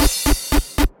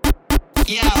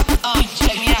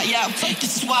Check me out, yo.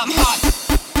 This is why I'm hot.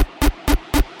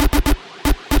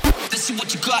 This is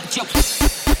what you got, yo.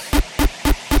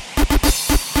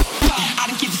 I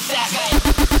don't give a fuck.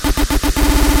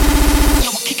 Yo,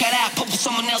 I'll kick it out, put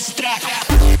someone else's track.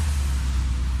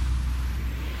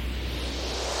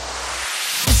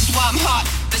 This is why I'm hot.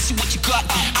 This is what you got.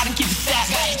 I don't give a fuck.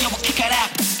 Yo, I'll kick it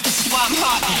out. This is why I'm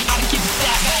hot. I don't give a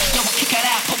fuck. Yo, I'll kick it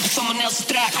out, put someone else's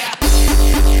track.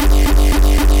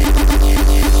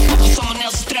 Someone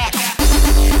else's track.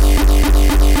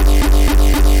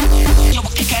 Yo,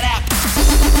 we'll kick it out.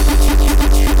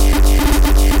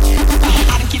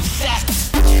 I don't give a fuck.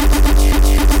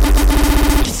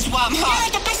 This is why I'm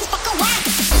hot. The place is fucking wild.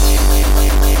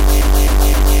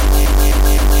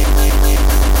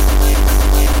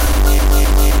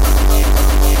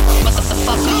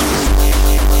 Motherfucker.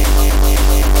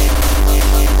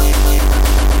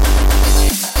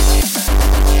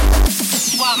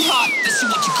 This is why I'm hot. This is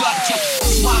what you got, yo.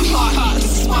 This is why I'm hot.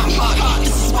 This is why I'm hot.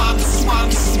 This is why I'm hot.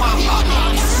 This is why I'm hot.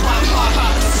 This is why I'm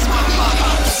hot. This is why I'm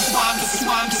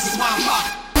hot. This is why I'm hot.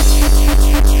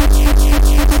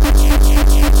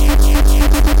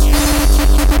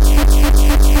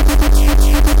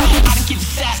 I don't give a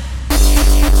fuck.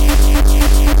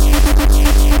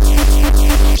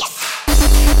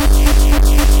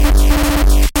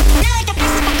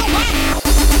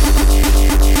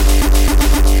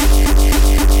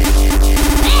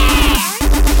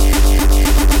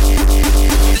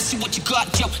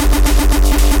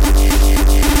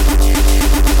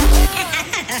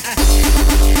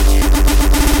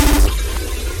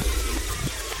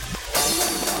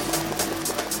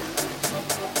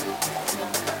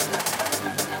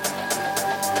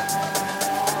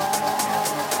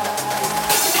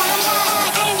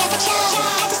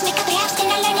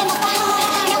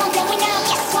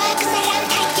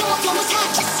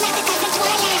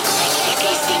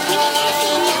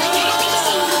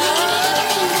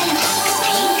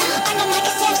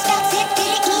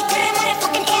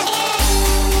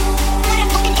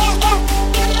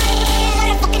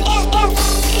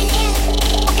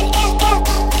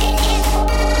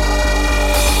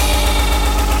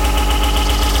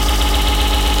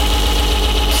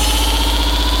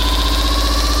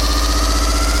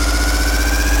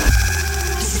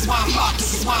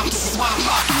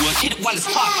 Hit it while it's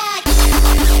hot.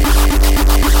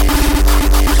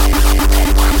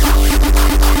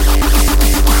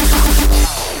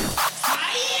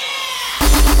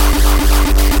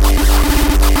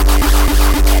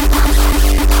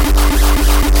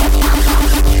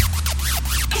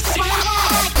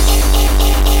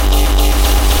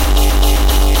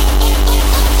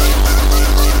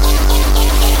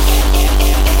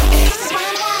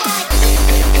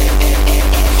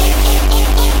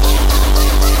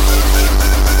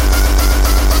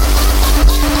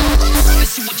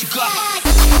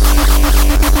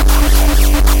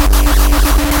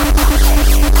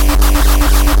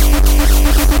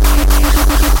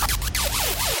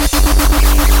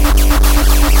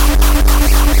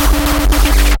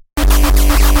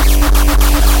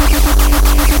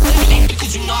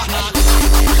 Because you're not.